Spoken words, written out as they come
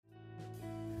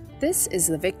This is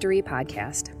the Victory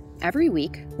Podcast. Every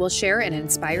week, we'll share an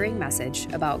inspiring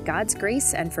message about God's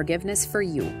grace and forgiveness for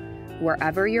you,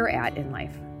 wherever you're at in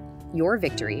life. Your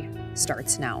victory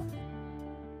starts now.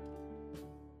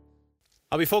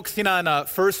 I'll be focusing on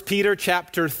 1 Peter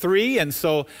chapter 3, and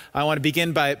so I want to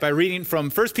begin by reading from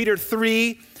 1 Peter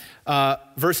 3,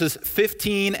 verses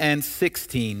 15 and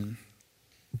 16.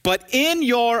 But in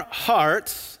your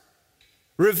hearts,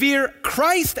 revere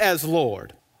Christ as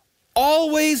Lord.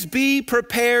 Always be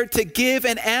prepared to give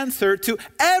an answer to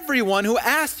everyone who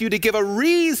asks you to give a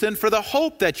reason for the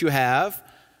hope that you have.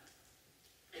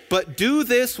 But do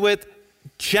this with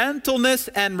gentleness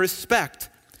and respect,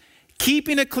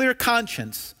 keeping a clear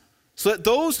conscience, so that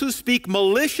those who speak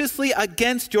maliciously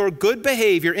against your good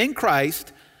behavior in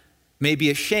Christ may be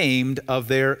ashamed of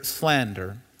their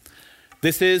slander.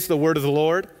 This is the word of the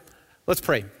Lord. Let's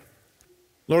pray.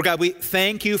 Lord God, we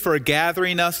thank you for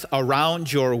gathering us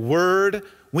around your word.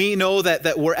 We know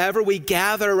that wherever we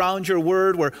gather around your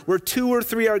word, where two or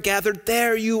three are gathered,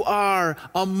 there you are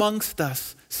amongst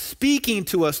us, speaking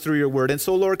to us through your word. And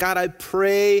so, Lord God, I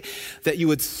pray that you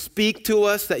would speak to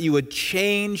us, that you would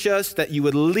change us, that you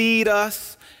would lead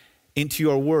us into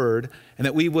your word, and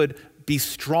that we would be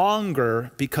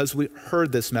stronger because we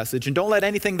heard this message. And don't let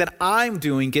anything that I'm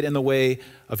doing get in the way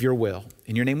of your will.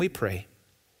 In your name we pray.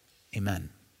 Amen.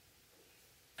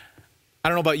 I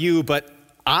don't know about you, but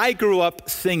I grew up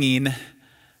singing,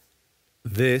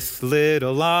 "This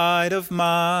little light of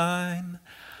mine,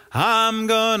 I'm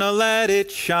gonna let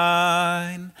it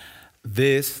shine.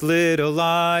 This little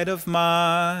light of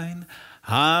mine,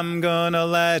 I'm gonna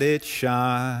let it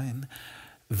shine.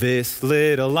 This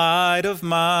little light of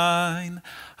mine,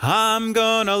 I'm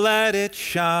gonna let it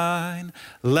shine.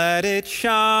 Let it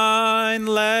shine,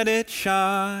 let it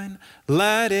shine,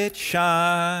 let it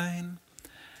shine."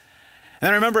 And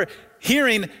I remember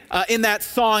hearing in that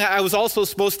song, I was also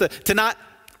supposed to not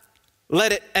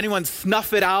let anyone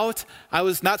snuff it out. I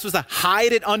was not supposed to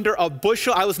hide it under a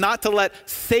bushel. I was not to let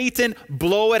Satan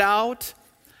blow it out.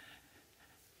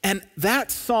 And that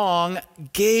song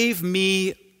gave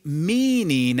me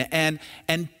meaning and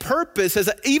purpose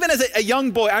even as a young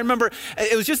boy. I remember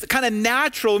it was just kind of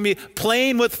natural me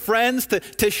playing with friends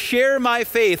to share my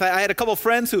faith. I had a couple of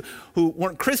friends who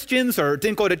weren't Christians or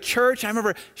didn't go to church. I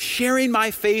remember sharing my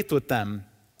faith with them.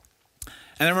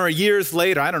 And I remember years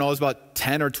later, I don't know, it was about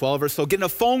 10 or 12 or so, getting a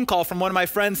phone call from one of my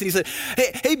friends, and he said,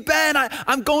 hey Ben,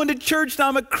 I'm going to church now,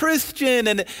 I'm a Christian.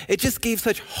 And it just gave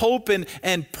such hope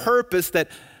and purpose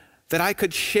that I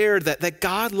could share that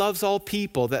God loves all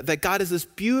people, that God is this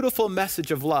beautiful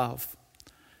message of love.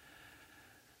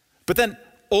 But then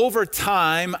over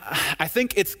time, I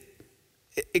think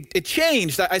it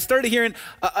changed. I started hearing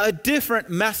a different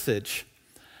message.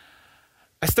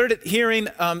 I started hearing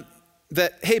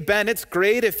that, hey, Ben, it's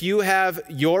great if you have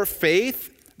your faith.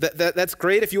 That's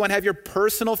great if you want to have your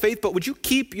personal faith, but would you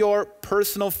keep your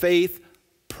personal faith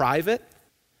private?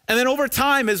 And then over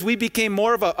time, as we became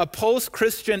more of a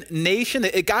post-Christian nation,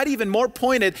 it got even more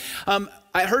pointed.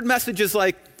 I heard messages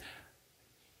like,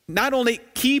 not only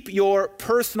keep your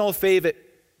personal faith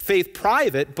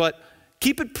private, but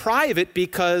keep it private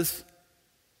because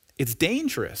it's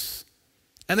dangerous.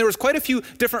 And there was quite a few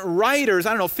different writers,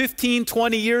 15,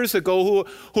 20 years ago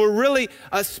who were really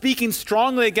speaking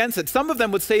strongly against it. Some of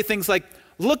them would say things like,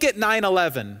 look at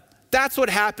 9/11. That's what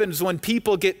happens when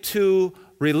people get too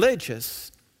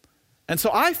religious. And so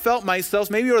I felt myself,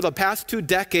 maybe over the past 2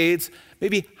 decades,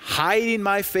 maybe hiding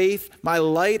my faith, my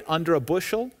light under a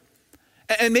bushel.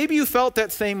 And maybe you felt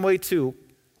that same way too.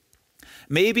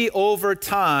 Maybe over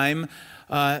time,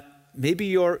 maybe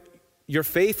your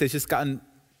faith has just gotten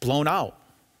blown out.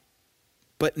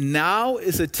 But now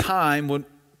is a time when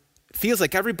it feels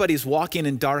like everybody's walking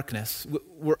in darkness.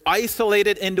 We're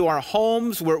isolated into our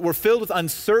homes. We're filled with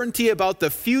uncertainty about the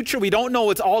future. We don't know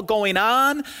what's all going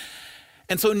on.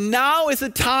 And so now is a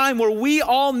time where we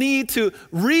all need to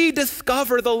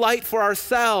rediscover the light for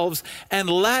ourselves and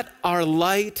let our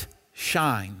light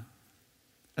shine.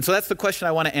 And so that's the question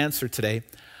I want to answer today.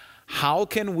 How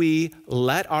can we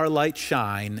let our light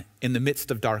shine in the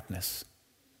midst of darkness?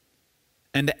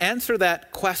 And to answer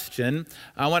that question,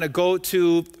 I want to go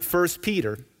to 1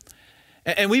 Peter.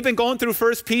 And we've been going through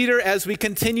 1 Peter as we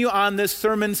continue on this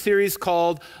sermon series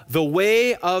called The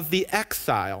Way of the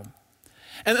Exile.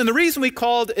 And the reason we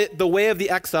called it The Way of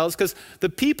the Exile is because the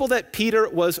people that Peter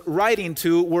was writing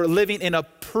to were living in a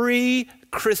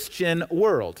pre-Christian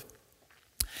world.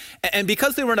 And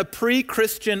because they were in a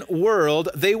pre-Christian world,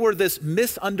 they were this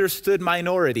misunderstood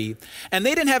minority. And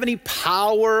they didn't have any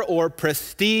power or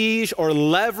prestige or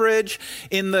leverage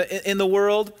in the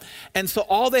world. And so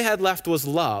all they had left was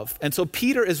love. And so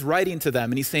Peter is writing to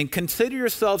them and he's saying, consider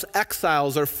yourselves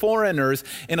exiles or foreigners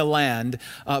in a land,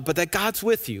 but that God's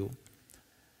with you.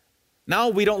 Now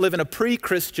we don't live in a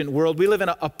pre-Christian world, we live in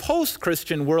a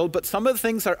post-Christian world, but some of the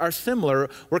things are similar.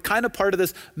 We're kind of part of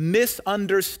this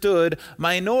misunderstood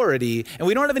minority, and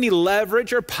we don't have any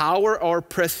leverage or power or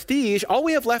prestige. All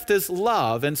we have left is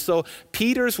love. And so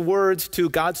Peter's words to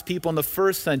God's people in the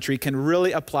first century can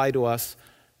really apply to us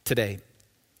today.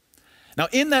 Now,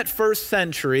 in that first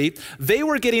century, they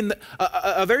were getting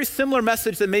a very similar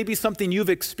message that may be something you've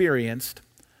experienced.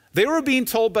 They were being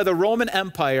told by the Roman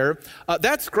Empire,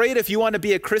 that's great if you want to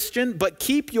be a Christian, but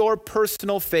keep your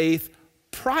personal faith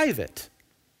private.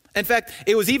 In fact,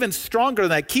 it was even stronger than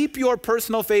that. Keep your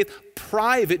personal faith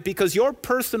private because your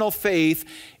personal faith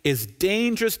is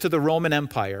dangerous to the Roman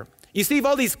Empire. You see, if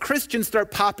all these Christians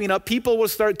start popping up, people will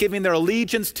start giving their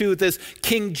allegiance to this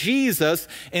King Jesus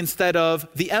instead of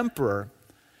the emperor.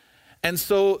 And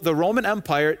so the Roman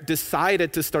Empire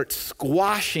decided to start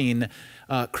squashing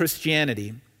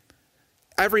Christianity.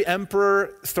 Every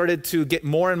emperor started to get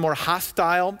more and more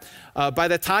hostile. By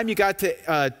the time you got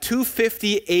to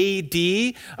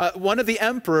 250 AD, one of the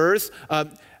emperors,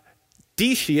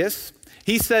 Decius,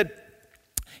 he said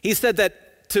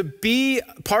that to be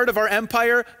part of our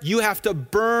empire, you have to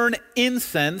burn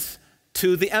incense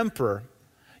to the emperor.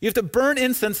 You have to burn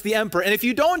incense to the emperor. And if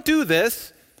you don't do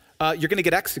this, you're going to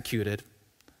get executed.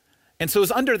 And so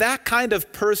it's under that kind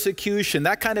of persecution,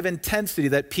 that kind of intensity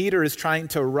that Peter is trying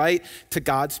to write to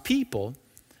God's people.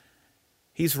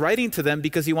 He's writing to them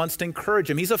because he wants to encourage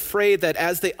them. He's afraid that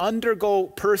as they undergo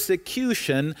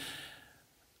persecution,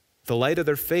 the light of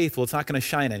their faith, well, it's not going to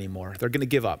shine anymore. They're going to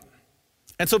give up.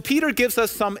 And so Peter gives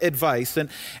us some advice, and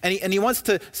he wants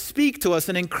to speak to us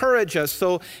and encourage us.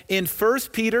 So in 1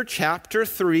 Peter chapter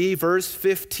 3, verse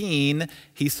 15,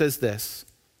 he says this,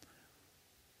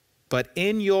 but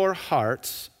in your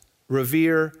hearts,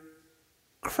 revere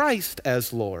Christ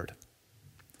as Lord.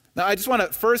 Now, I just want to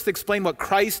first explain what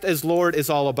Christ as Lord is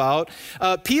all about.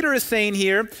 Peter is saying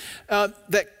here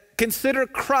that consider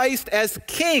Christ as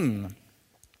King.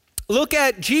 Look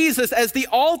at Jesus as the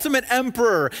ultimate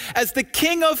emperor, as the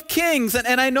King of Kings.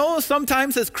 And I know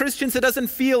sometimes as Christians it doesn't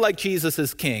feel like Jesus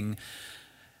is King.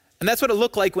 And that's what it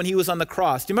looked like when he was on the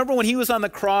cross. Do you remember when he was on the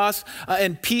cross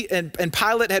and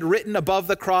Pilate had written above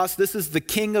the cross, this is the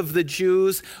King of the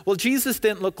Jews? Well, Jesus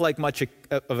didn't look like much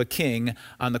of a king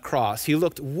on the cross. He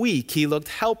looked weak. He looked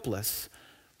helpless.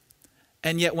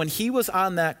 And yet when he was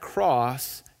on that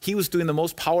cross, he was doing the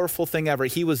most powerful thing ever.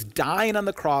 He was dying on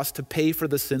the cross to pay for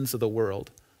the sins of the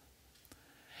world.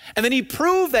 And then he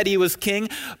proved that he was king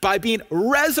by being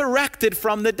resurrected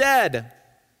from the dead.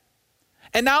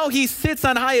 And now he sits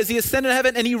on high as he ascended to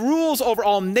heaven and he rules over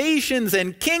all nations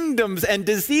and kingdoms and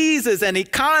diseases and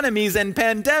economies and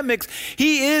pandemics.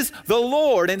 He is the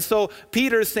Lord. And so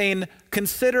Peter's saying,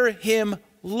 consider him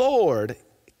Lord,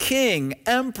 King,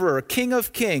 Emperor, King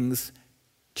of Kings.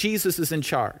 Jesus is in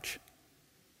charge.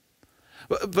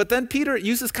 But then Peter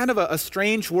uses kind of a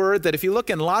strange word that if you look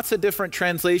in lots of different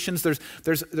translations,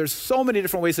 there's so many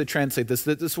different ways to translate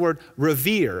this word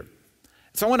revere.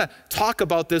 So I want to talk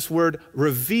about this word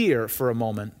revere for a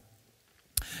moment.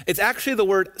 It's actually the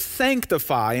word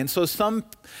sanctify. And so some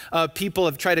people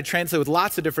have tried to translate with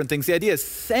lots of different things. The idea is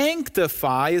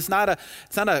sanctify is not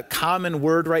a common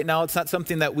word right now. It's not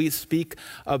something that we speak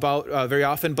about very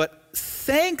often. But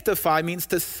sanctify means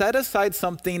to set aside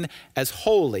something as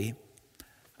holy.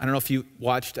 I don't know if you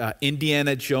watched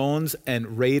Indiana Jones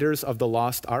and Raiders of the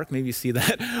Lost Ark. Maybe you see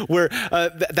that, where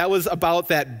that was about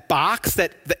that box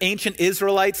that the ancient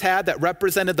Israelites had that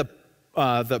represented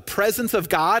the presence of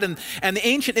God. And the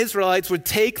ancient Israelites would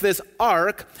take this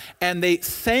ark and they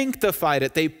sanctified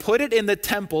it. They put it in the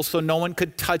temple so no one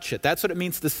could touch it. That's what it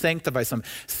means to sanctify something.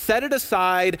 Set it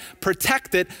aside,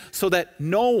 protect it so that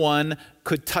no one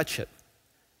could touch it.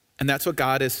 And that's what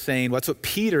God is saying. That's what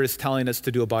Peter is telling us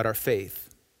to do about our faith.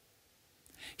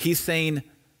 He's saying,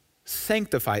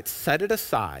 sanctify it, set it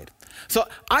aside. So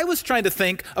I was trying to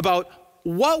think about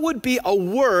what would be a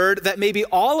word that maybe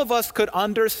all of us could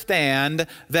understand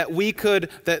that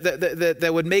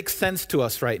would make sense to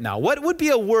us right now. What would be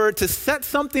a word to set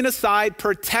something aside,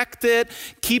 protect it,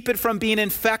 keep it from being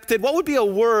infected? What would be a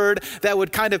word that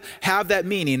would kind of have that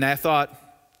meaning? And I thought,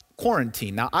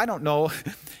 quarantine. Now, I don't know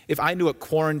if I knew what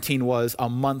quarantine was a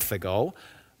month ago,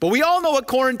 But we all know what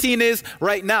quarantine is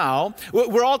right now.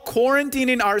 We're all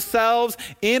quarantining ourselves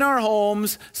in our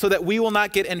homes so that we will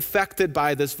not get infected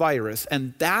by this virus.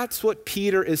 And that's what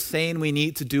Peter is saying we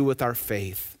need to do with our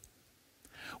faith.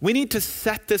 We need to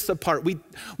set this apart. We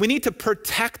need to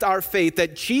protect our faith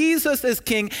that Jesus is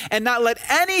king and not let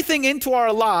anything into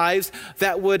our lives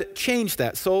that would change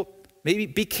that. So maybe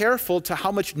be careful to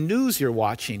how much news you're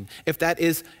watching if that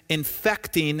is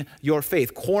infecting your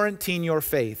faith. Quarantine your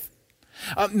faith.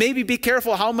 Maybe be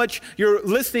careful how much you're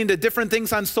listening to different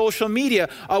things on social media,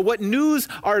 what news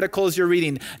articles you're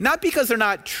reading. Not because they're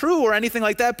not true or anything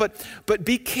like that, but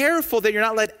be careful that you're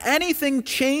not let anything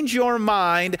change your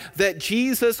mind that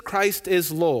Jesus Christ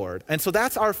is Lord. And so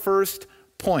that's our first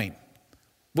point.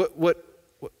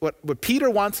 What Peter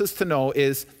wants us to know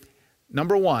is,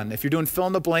 number one, if you're doing fill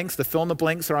in the blanks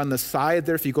are on the side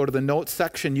there. If you go to the notes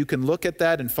section, you can look at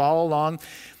that and follow along.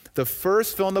 The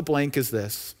first fill in the blank is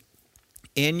this.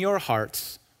 In your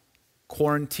hearts,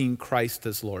 quarantine Christ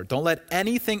as Lord. Don't let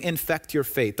anything infect your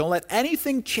faith. Don't let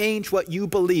anything change what you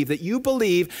believe. That you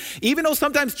believe, even though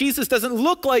sometimes Jesus doesn't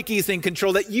look like he's in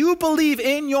control, that you believe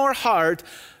in your heart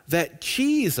that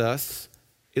Jesus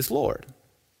is Lord.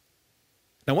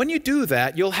 Now, when you do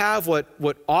that, you'll have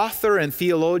what author and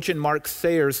theologian Mark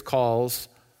Sayers calls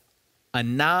a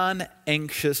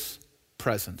non-anxious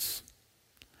presence.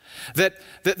 That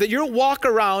you'll walk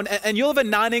around and you'll have a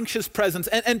non-anxious presence,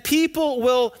 and people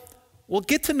will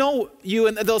get to know you,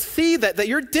 and they'll see that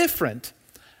you're different.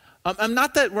 I'm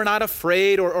not that we're not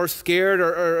afraid or scared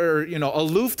or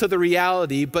aloof to the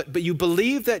reality, but you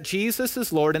believe that Jesus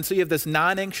is Lord, and so you have this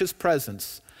non-anxious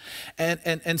presence.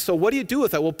 And so what do you do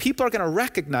with that? Well, people are going to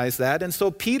recognize that, and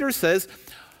so Peter says,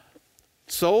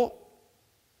 so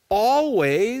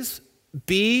always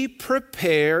be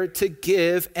prepared to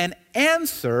give an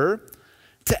answer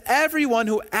to everyone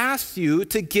who asks you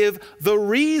to give the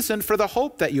reason for the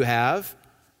hope that you have,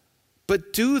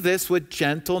 but do this with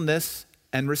gentleness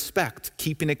and respect,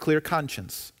 keeping a clear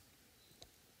conscience.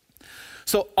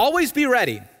 So always be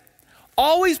ready.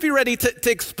 Always be ready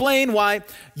to explain why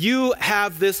you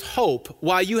have this hope,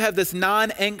 why you have this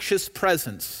non-anxious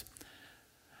presence,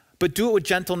 but do it with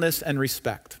gentleness and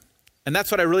respect. And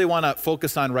that's what I really want to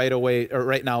focus on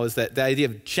right now is that the idea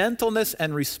of gentleness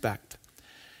and respect.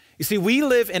 You see, we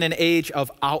live in an age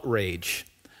of outrage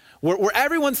where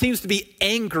everyone seems to be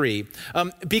angry.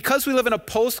 Because we live in a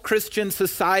post-Christian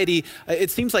society,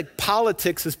 it seems like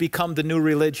politics has become the new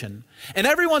religion. And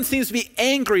everyone seems to be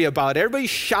angry about it. Everybody's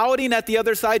shouting at the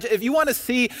other side. If you want to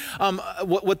see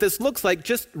what this looks like,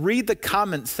 just read the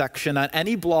comment section on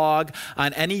any blog,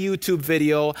 on any YouTube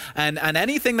video, and on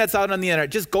anything that's out on the internet.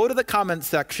 Just go to the comment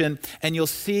section and you'll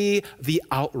see the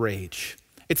outrage.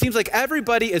 It seems like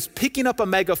everybody is picking up a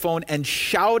megaphone and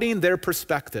shouting their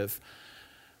perspective.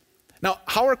 Now,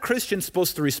 how are Christians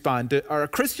supposed to respond? Are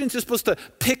Christians just supposed to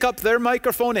pick up their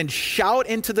microphone and shout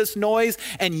into this noise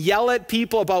and yell at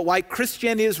people about why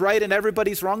Christianity is right and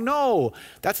everybody's wrong? No,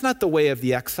 that's not the way of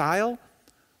the exile.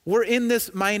 We're in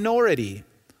this minority.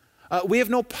 We have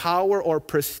no power or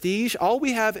prestige. All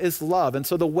we have is love. And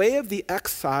so the way of the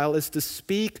exile is to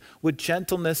speak with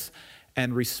gentleness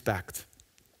and respect.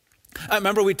 I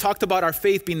remember we talked about our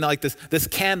faith being like this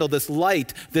candle, this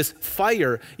light, this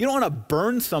fire. You don't want to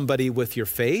burn somebody with your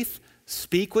faith.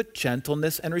 Speak with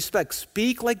gentleness and respect.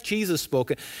 Speak like Jesus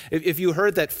spoke. If you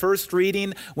heard that first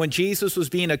reading when Jesus was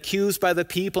being accused by the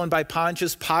people and by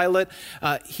Pontius Pilate,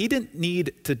 he didn't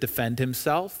need to defend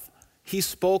himself. He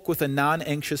spoke with a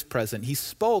non-anxious presence. He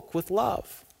spoke with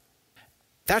love.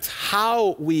 That's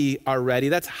how we are ready.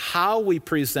 That's how we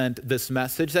present this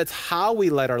message. That's how we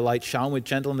let our light shine with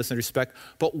gentleness and respect.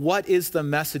 But what is the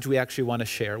message we actually want to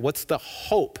share? What's the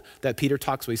hope that Peter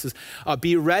talks about? He says,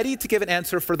 be ready to give an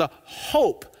answer for the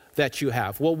hope that you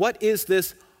have. Well, what is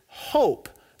this hope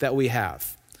that we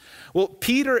have? Well,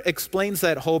 Peter explains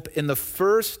that hope in the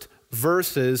first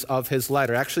verses of his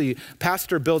letter. Actually,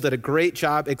 Pastor Bill did a great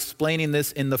job explaining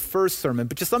this in the first sermon,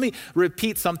 but just let me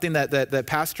repeat something that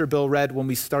Pastor Bill read when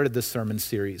we started this sermon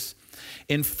series.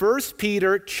 In 1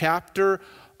 Peter chapter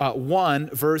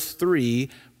 1, verse 3,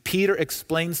 Peter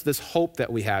explains this hope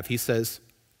that we have. He says,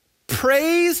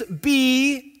 "Praise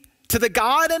be to the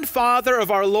God and Father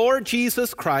of our Lord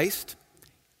Jesus Christ.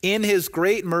 In his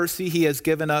great mercy, he has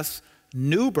given us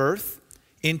new birth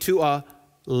into a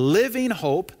living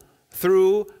hope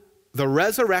through the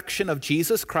resurrection of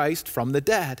Jesus Christ from the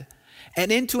dead,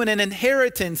 and into an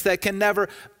inheritance that can never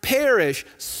perish,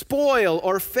 spoil,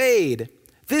 or fade.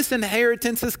 This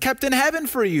inheritance is kept in heaven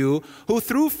for you, who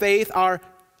through faith are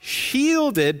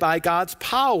shielded by God's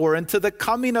power unto the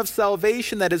coming of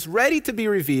salvation that is ready to be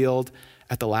revealed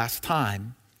at the last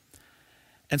time."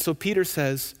 And so Peter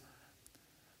says,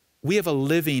 we have a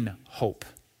living hope.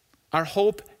 Our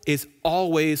hope is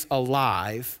always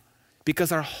alive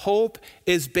because our hope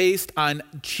is based on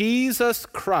Jesus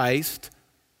Christ,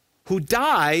 who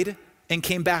died and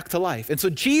came back to life. And so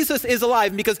Jesus is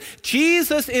alive. And because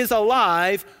Jesus is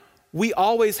alive, we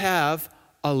always have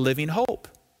a living hope.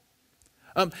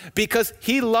 Because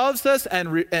he loves us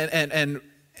and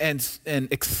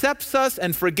accepts us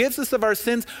and forgives us of our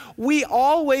sins, we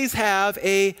always have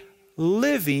a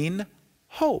living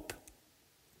hope.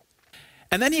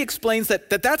 And then he explains that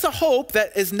that's a hope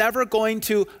that is never going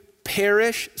to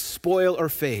perish, spoil, or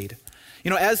fade. You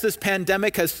know, as this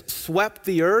pandemic has swept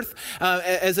the earth,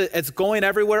 as it's going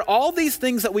everywhere, all these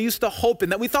things that we used to hope in,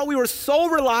 that we thought we were so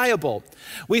reliable.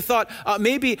 We thought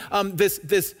maybe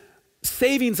this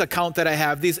savings account that I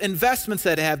have, these investments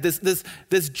that I have,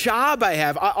 this job I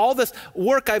have, all this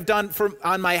work I've done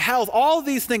on my health, all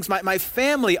these things, my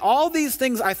family, all these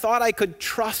things I thought I could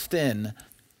trust in.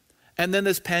 And then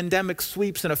this pandemic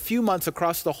sweeps in a few months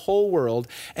across the whole world,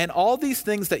 and all these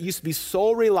things that used to be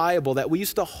so reliable, that we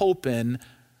used to hope in,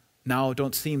 now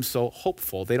don't seem so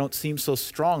hopeful. They don't seem so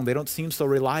strong. They don't seem so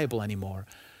reliable anymore.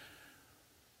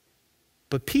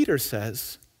 But Peter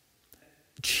says,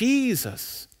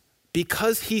 Jesus,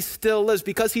 because he still lives,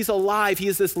 because he's alive, he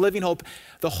is this living hope.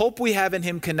 The hope we have in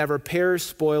him can never perish,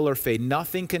 spoil, or fade.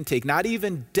 Nothing can take, not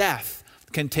even death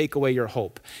can take away your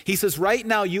hope. He says, right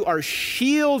now you are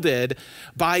shielded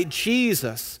by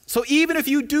Jesus. So even if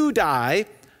you do die,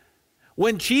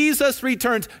 when Jesus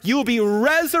returns, you will be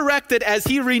resurrected as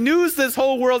he renews this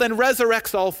whole world and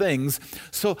resurrects all things.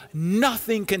 So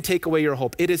nothing can take away your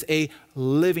hope. It is a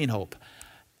living hope.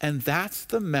 And that's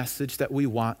the message that we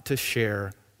want to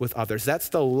share with others. That's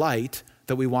the light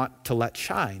that we want to let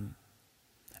shine.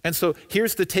 And so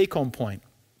here's the take-home point.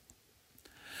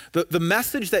 The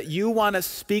message that you want to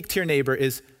speak to your neighbor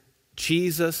is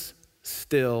Jesus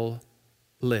still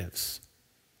lives.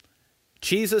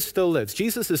 Jesus still lives.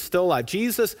 Jesus is still alive.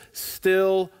 Jesus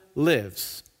still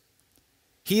lives.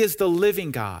 He is the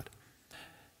living God.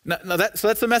 So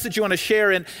that's the message you want to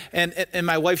share. And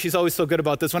my wife, she's always so good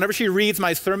about this. Whenever she reads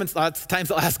my sermons, lots of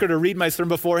times I'll ask her to read my sermon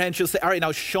beforehand. She'll say, all right,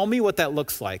 now show me what that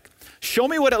looks like. Show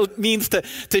me what it means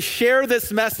to share this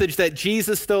message that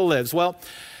Jesus still lives. Well,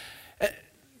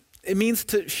 it means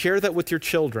to share that with your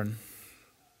children.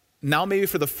 Now maybe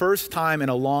for the first time in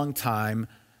a long time,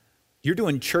 you're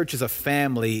doing church as a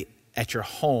family at your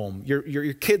home.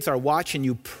 Your kids are watching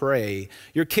you pray.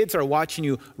 Your kids are watching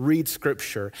you read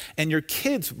scripture. And your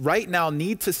kids right now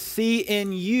need to see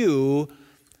in you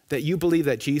that you believe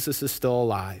that Jesus is still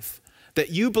alive, that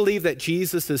you believe that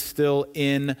Jesus is still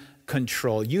in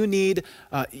control. You need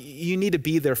to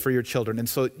be there for your children. And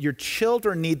so your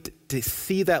children need to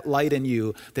see that light in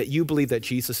you, that you believe that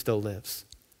Jesus still lives.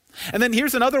 And then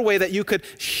here's another way that you could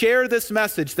share this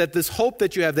message, that this hope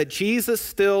that you have, that Jesus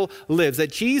still lives,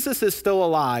 that Jesus is still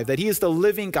alive, that he is the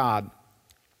living God.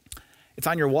 It's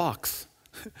on your walks.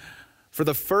 For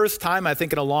the first time, I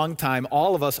think in a long time,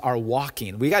 all of us are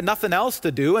walking. We got nothing else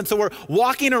to do. And so we're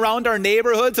walking around our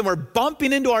neighborhoods and we're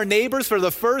bumping into our neighbors for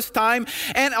the first time.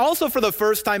 And also for the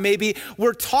first time, maybe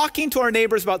we're talking to our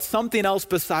neighbors about something else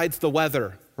besides the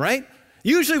weather, right?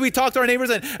 Usually we talk to our neighbors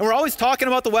and we're always talking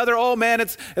about the weather. Oh man,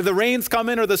 the rain's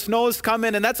coming or the snow's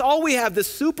coming. And that's all we have,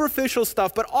 this superficial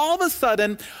stuff. But all of a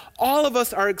sudden, all of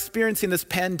us are experiencing this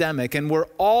pandemic and we're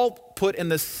all put in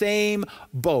the same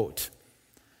boat.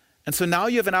 And so now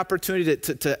you have an opportunity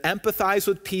to empathize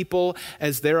with people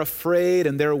as they're afraid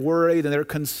and they're worried and they're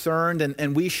concerned,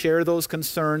 and we share those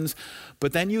concerns.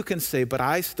 But then you can say, but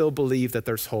I still believe that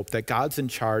there's hope, that God's in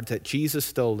charge, that Jesus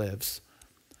still lives.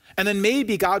 And then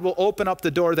maybe God will open up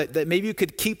the door that maybe you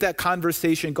could keep that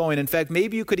conversation going. In fact,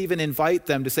 maybe you could even invite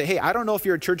them to say, hey, I don't know if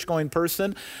you're a church-going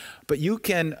person, but you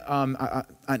can, on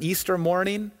Easter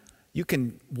morning, you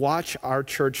can watch our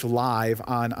church live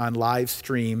on live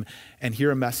stream and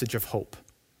hear a message of hope.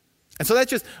 And so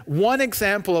that's just one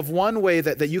example of one way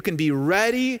that you can be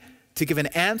ready to give an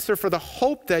answer for the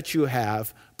hope that you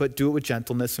have, but do it with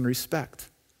gentleness and respect.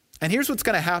 And here's what's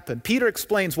going to happen. Peter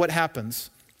explains what happens.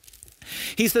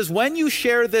 He says, when you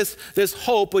share this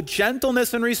hope with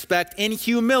gentleness and respect in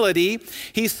humility,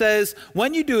 he says,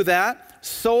 when you do that,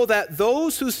 so that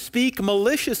those who speak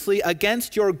maliciously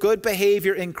against your good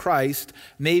behavior in Christ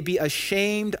may be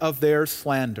ashamed of their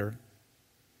slander.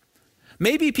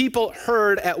 Maybe people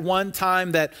heard at one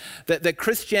time that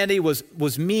Christianity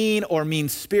was mean or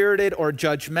mean-spirited or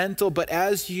judgmental, but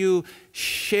as you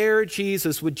share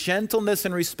Jesus with gentleness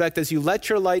and respect, as you let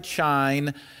your light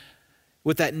shine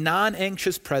with that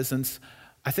non-anxious presence,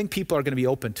 I think people are going to be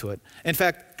open to it. In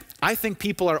fact, I think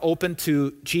people are open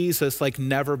to Jesus like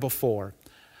never before.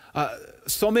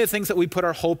 So many things that we put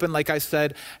our hope in, like I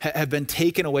said, have been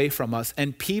taken away from us,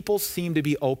 and people seem to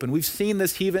be open. We've seen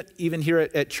this even here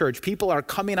at church. People are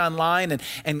coming online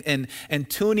and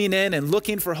tuning in and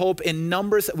looking for hope in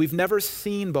numbers that we've never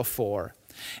seen before.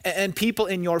 And people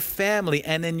in your family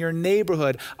and in your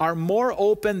neighborhood are more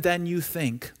open than you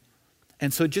think.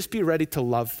 And so just be ready to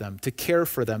love them, to care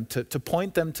for them, to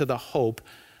point them to the hope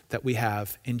that we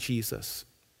have in Jesus.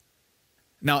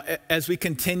 Now, as we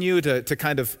continue to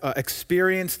kind of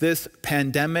experience this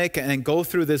pandemic and go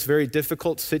through this very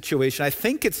difficult situation, I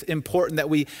think it's important that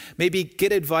we maybe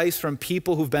get advice from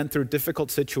people who've been through difficult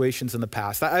situations in the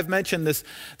past. I've mentioned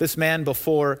this man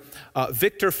before,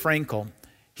 Viktor Frankl.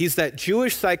 He's that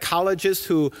Jewish psychologist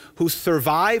who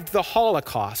survived the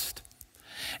Holocaust.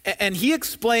 And he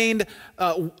explained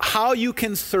how you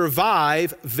can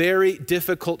survive very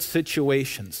difficult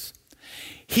situations.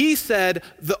 He said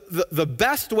the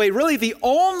best way, really the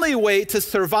only way to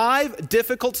survive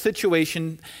difficult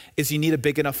situation is you need a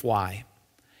big enough why.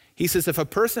 He says if a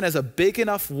person has a big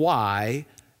enough why,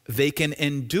 they can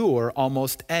endure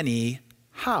almost any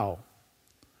how.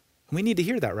 We need to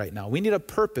hear that right now. We need a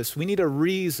purpose. We need a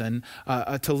reason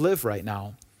to live right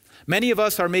now. Many of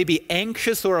us are maybe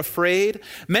anxious or afraid.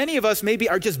 Many of us maybe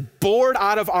are just bored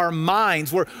out of our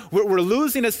minds. We're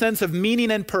losing a sense of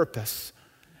meaning and purpose.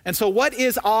 And so what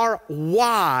is our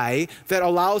why that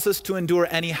allows us to endure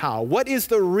anyhow? What is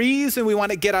the reason we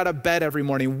want to get out of bed every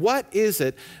morning? What is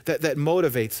it that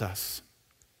motivates us?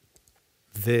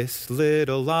 This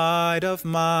little light of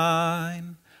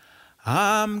mine,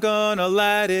 I'm gonna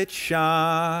let it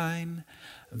shine.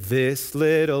 This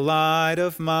little light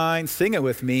of mine, sing it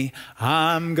with me.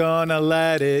 I'm gonna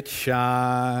let it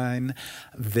shine.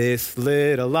 This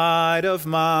little light of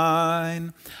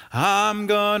mine, I'm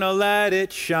gonna let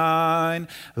it shine.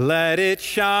 Let it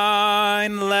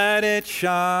shine, let it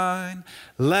shine,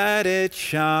 let it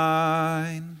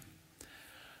shine.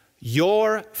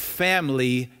 Your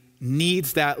family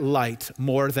needs that light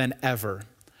more than ever.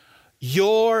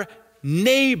 Your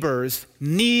neighbors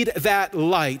need that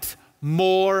light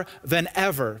more than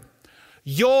ever.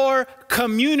 Your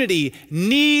community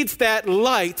needs that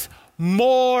light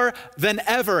more than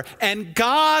ever. And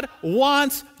God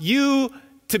wants you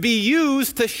to be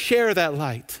used to share that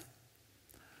light.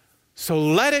 So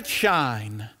let it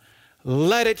shine,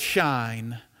 let it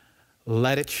shine,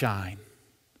 let it shine.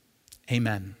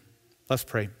 Amen. Let's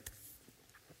pray.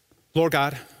 Lord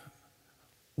God,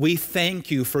 we thank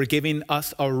you for giving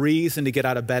us a reason to get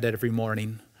out of bed every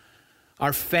morning.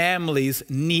 Our families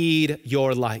need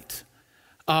your light.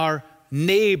 Our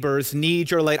neighbors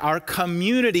need your light. Our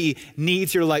community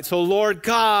needs your light. So Lord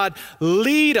God,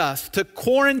 lead us to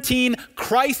quarantine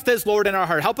Christ as Lord in our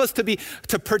heart. Help us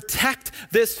to protect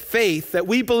this faith that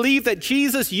we believe that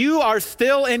Jesus, you are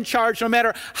still in charge no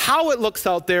matter how it looks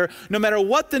out there, no matter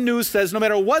what the news says, no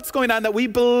matter what's going on, that we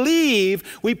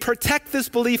believe, we protect this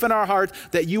belief in our heart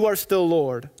that you are still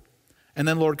Lord. And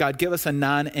then Lord God, give us a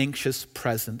non-anxious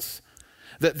presence.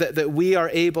 That we are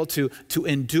able to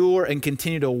endure and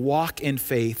continue to walk in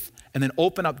faith, and then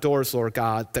open up doors, Lord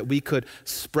God, that we could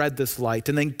spread this light.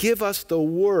 And then give us the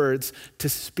words to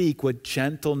speak with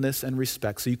gentleness and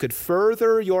respect so you could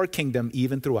further your kingdom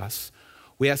even through us.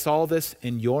 We ask all this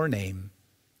in your name.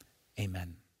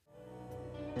 Amen.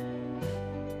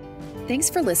 Thanks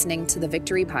for listening to the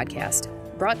Victory Podcast,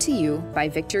 brought to you by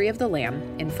Victory of the Lamb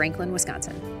in Franklin,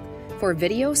 Wisconsin. For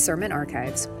video sermon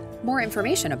archives, more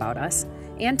information about us,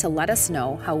 and to let us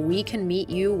know how we can meet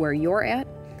you where you're at,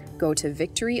 go to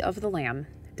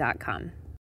victoryofthelamb.com.